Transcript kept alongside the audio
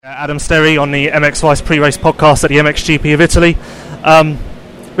Adam Sterry on the MX Vice pre-race podcast at the MXGP of Italy.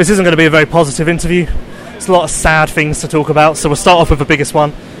 This isn't going to be a very positive interview. There's a lot of sad things to talk about, so we'll start off with the biggest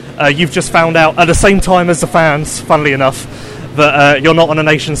one. You've just found out at the same time as the fans, funnily enough, that you're not on a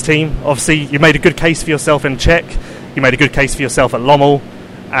nations team. Obviously, you made a good case for yourself in Czech, you made a good case for yourself at Lommel,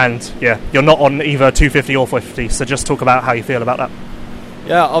 and you're not on either 250 or 450, so just talk about how you feel about that.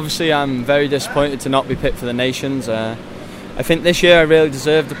 Yeah, obviously I'm very disappointed to not be picked for the nations. I think this year I really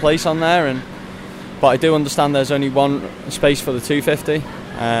deserved a place on there, but I do understand there's only one space for the 250.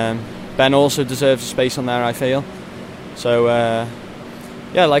 Ben also deserves a space on there, I feel. So,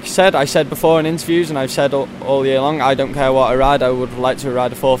 like I said before in interviews, and I've said all year long, I don't care what I ride. I would like to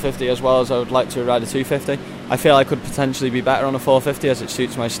ride a 450 as well as I would like to ride a 250. I feel I could potentially be better on a 450 as it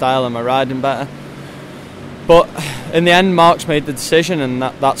suits my style and my riding better. But in the end, Mark's made the decision, and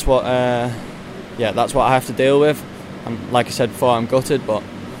that's what I have to deal with. And like I said before, I'm gutted, but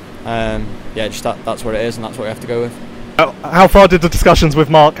that's what it is, and that's what we have to go with. How far did the discussions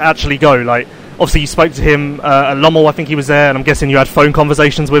with Mark actually go? Like, obviously you spoke to him at Lommel, I think he was there, and I'm guessing you had phone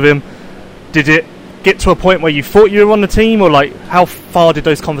conversations with him. Did it get to a point where you thought you were on the team, or like how far did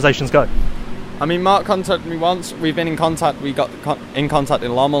those conversations go? I mean, Mark contacted me once. We've been in contact. We got in contact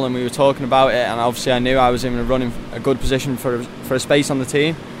in Lommel, and we were talking about it. And obviously, I knew I was in a good position for a space on the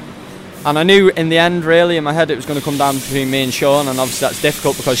team. And I knew in the end, really, in my head, it was going to come down between me and Sean. And obviously, that's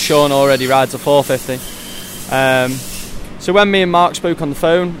difficult because Sean already rides a 450. So when me and Mark spoke on the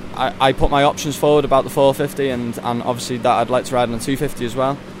phone, I put my options forward about the 450, and obviously that I'd like to ride on a 250 as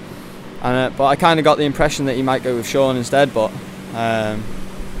well. But I kind of got the impression that he might go with Sean instead. But I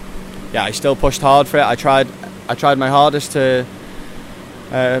still pushed hard for it. I tried my hardest to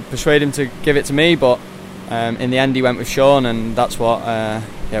persuade him to give it to me, but in the end he went with Sean, and that's what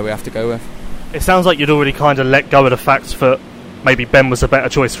we have to go with. It sounds like you'd already kind of let go of the fact that maybe Ben was a better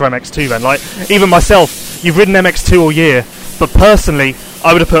choice for MX2 then. Like, even myself, you've ridden MX2 all year, but personally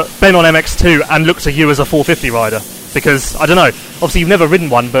I would have put Ben on MX2 and looked at you as a 450 rider, because I don't know, obviously you've never ridden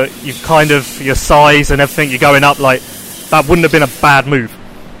one, but you've kind of, your size and everything, you're going up, like that wouldn't have been a bad move.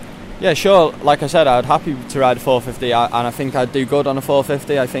 Yeah, sure. Like I said, I'd happy to ride a 450, and I think I'd do good on a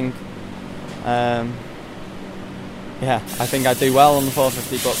 450. I think I'd do well on the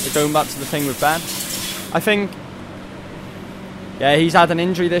 450. But going back to the thing with Ben, I think he's had an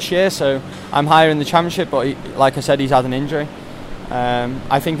injury this year, so I'm higher in the championship. But like I said, he's had an injury.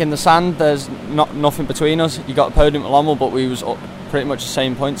 I think in the sand, there's nothing between us. He got a podium at Lommel, but we was pretty much the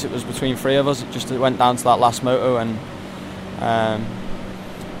same points. It was between three of us. It went down to that last moto, and I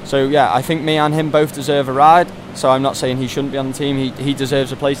think me and him both deserve a ride. So I'm not saying he shouldn't be on the team. He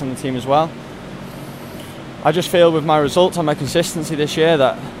deserves a place on the team as well. I just feel with my results and my consistency this year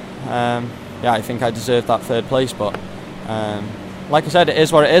that I think I deserve that third place. But like I said, it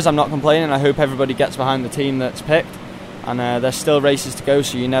is what it is. I'm not complaining. I hope everybody gets behind the team that's picked. And there's still races to go,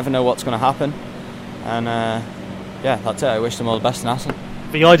 so you never know what's going to happen. And that's it. I wish them all the best in Assen.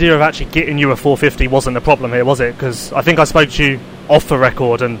 The idea of actually getting you a 450 wasn't the problem here, was it? Because I think I spoke to you off the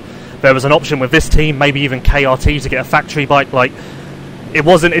record, and there was an option with this team, maybe even KRT, to get a factory bike. Like, it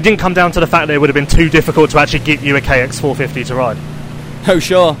didn't come down to the fact that it would have been too difficult to actually get you a KX 450 to ride. Oh,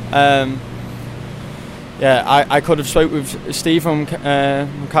 sure. I could have spoke with Steve from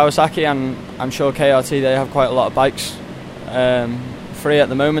Kawasaki, and I'm sure KRT, they have quite a lot of bikes free at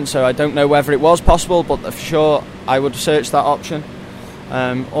the moment, so I don't know whether it was possible, but for sure I would search that option.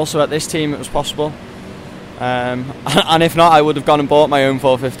 Also at this team it was possible, and if not, I would have gone and bought my own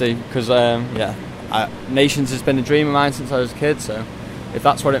 450, because Nations has been a dream of mine since I was a kid, so if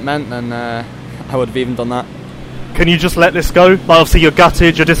that's what it meant, then I would have even done that. Can you just let this go? Like, obviously you're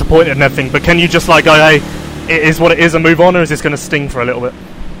gutted, you're disappointed and everything, but can you just like go, hey, it is what it is, and move on, or is this going to sting for a little bit?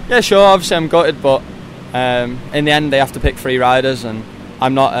 Yeah, sure, obviously I'm gutted, but in the end they have to pick three riders, and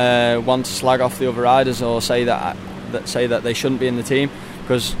I'm not one to slag off the other riders or say that they shouldn't be in the team,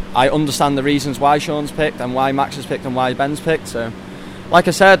 because I understand the reasons why Sean's picked and why Max is picked and why Ben's picked. So like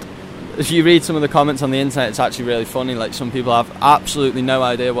I said, if you read some of the comments on the internet, it's actually really funny. Like, some people have absolutely no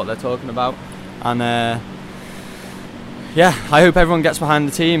idea what they're talking about, and I hope everyone gets behind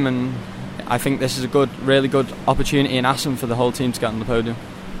the team, and I think this is a really good opportunity in Assen for the whole team to get on the podium.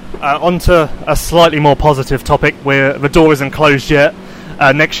 On to a slightly more positive topic, where the door isn't closed yet.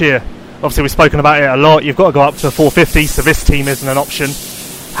 Next year, obviously we've spoken about it a lot, you've got to go up to 450, so this team isn't an option.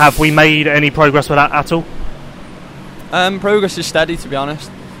 Have we made any progress with that at all? Progress is steady, to be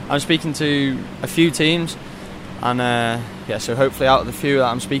honest. I'm speaking to a few teams, and so hopefully out of the few that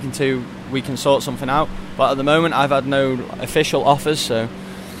I'm speaking to, we can sort something out. But at the moment I've had no official offers, so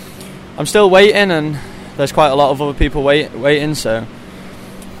I'm still waiting, and there's quite a lot of other people waiting, so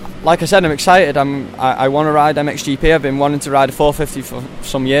like I said, I'm excited. I want to ride MXGP. I've been wanting to ride a 450 for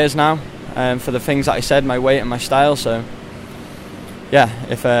some years now, for the things that I said, my weight and my style. So, yeah,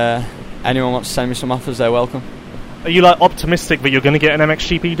 if anyone wants to send me some offers, they're welcome. Are you like optimistic that you're going to get an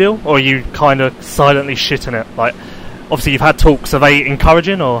MXGP deal, or are you kind of silently shitting it? Like, obviously you've had talks. Are they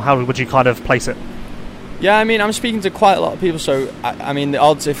encouraging, or how would you kind of place it? Yeah, I mean, I'm speaking to quite a lot of people, so I mean, the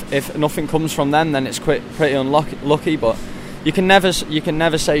odds if nothing comes from them, then it's pretty unlucky. But you can never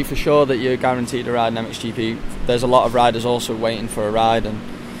say for sure that you're guaranteed to ride an MXGP. There's a lot of riders also waiting for a ride, and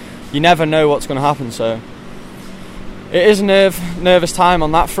you never know what's going to happen. So it is a nervous time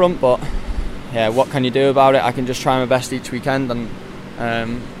on that front, but yeah, what can you do about it? I can just try my best each weekend, and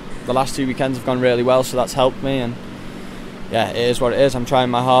the last 2 weekends have gone really well, so that's helped me. And yeah, it is what it is. I'm trying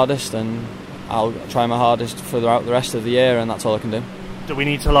my hardest, and I'll try my hardest throughout the rest of the year, and that's all I can do. Do we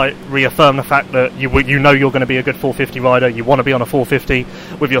need to like reaffirm the fact that you know you're going to be a good 450 rider? You want to be on a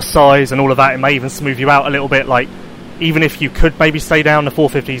 450 with your size and all of that. It may even smooth you out a little bit. Like, even if you could maybe stay down, the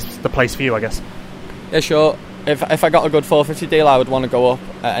 450's the place for you, I guess. Yeah, sure. If I got a good 450 deal, I would want to go up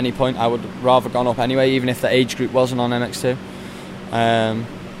at any point. I would rather gone up anyway, even if the age group wasn't on MX2.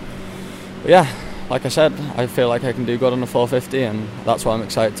 But yeah, like I said, I feel like I can do good on the 450, and that's what I'm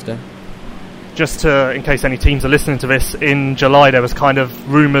excited to do. Just in case any teams are listening to this, in July there was kind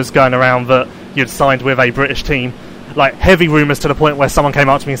of rumours going around that you'd signed with a British team, like heavy rumours to the point where someone came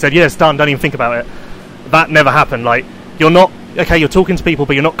out to me and said, yeah, it's done, don't even think about it. That never happened. Like, you're talking to people,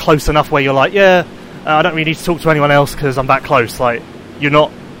 but you're not close enough where you're like, yeah, I don't really need to talk to anyone else because I'm that close. Like, you're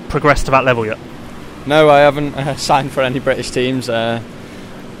not progressed to that level yet. No, I haven't signed for any British teams. I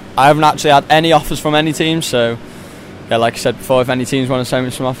haven't actually had any offers from any teams, so yeah, like I said before, if any teams want to send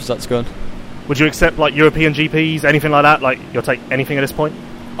me some offers, that's good. Would you accept like European GPs, anything like that? Like, you'll take anything at this point?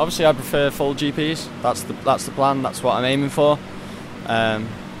 Obviously, I prefer full GPs. That's the plan. That's what I'm aiming for.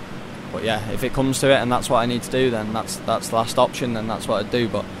 But yeah, if it comes to it and that's what I need to do, then that's the last option. Then that's what I'd do.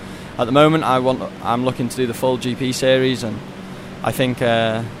 But at the moment, I'm looking to do the full GP series, and I think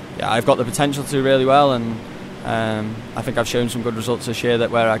I've got the potential to do really well, and I think I've shown some good results this year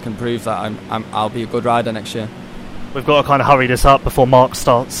where I can prove that I'll be a good rider next year. We've got to kind of hurry this up before Mark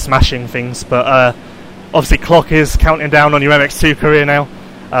starts smashing things, but obviously clock is counting down on your MX2 career now.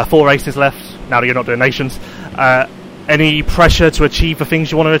 4 races left now that you're not doing nations. Any pressure to achieve the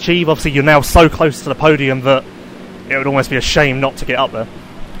things you want to achieve? Obviously you're now so close to the podium that it would almost be a shame not to get up there.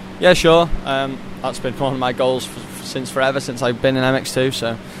 Yeah, sure. That's been one of my goals since forever, since I've been in MX2.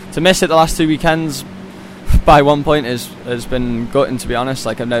 So to miss it the last 2 weekends by 1 point has been gutting, to be honest.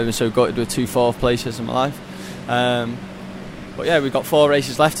 Like, I've never been so gutted with 2 4th places in my life. But yeah, we've got 4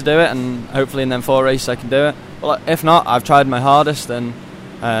 races left to do it, and hopefully in them 4 races I can do it. But if not, I've tried my hardest, and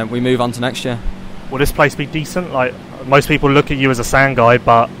we move on to next year. Will this place be decent? Like, most people look at you as a sand guy,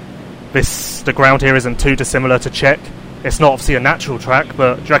 but the ground here isn't too dissimilar to Czech. It's not obviously a natural track,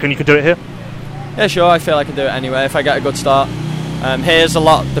 but do you reckon you could do it here? Yeah, sure. I feel I can do it anyway if I get a good start. Here's a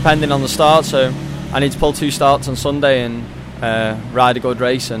lot depending on the start, so I need to pull 2 starts on Sunday and ride a good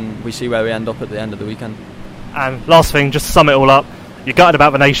race, and we see where we end up at the end of the weekend. And last thing, just to sum it all up, you're gutted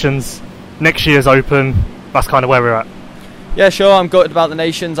about the nations. Next year's Open, that's kind of where we're at. Yeah, sure. I'm gutted about the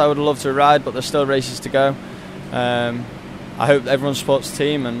nations. I would love to ride, but there's still races to go. I hope everyone supports the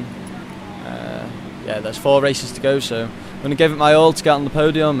team, and there's 4 races to go, so I'm going to give it my all to get on the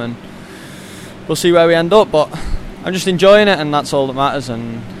podium, and we'll see where we end up. But I'm just enjoying it, and that's all that matters.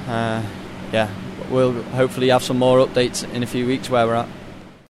 And we'll hopefully have some more updates in a few weeks where we're at.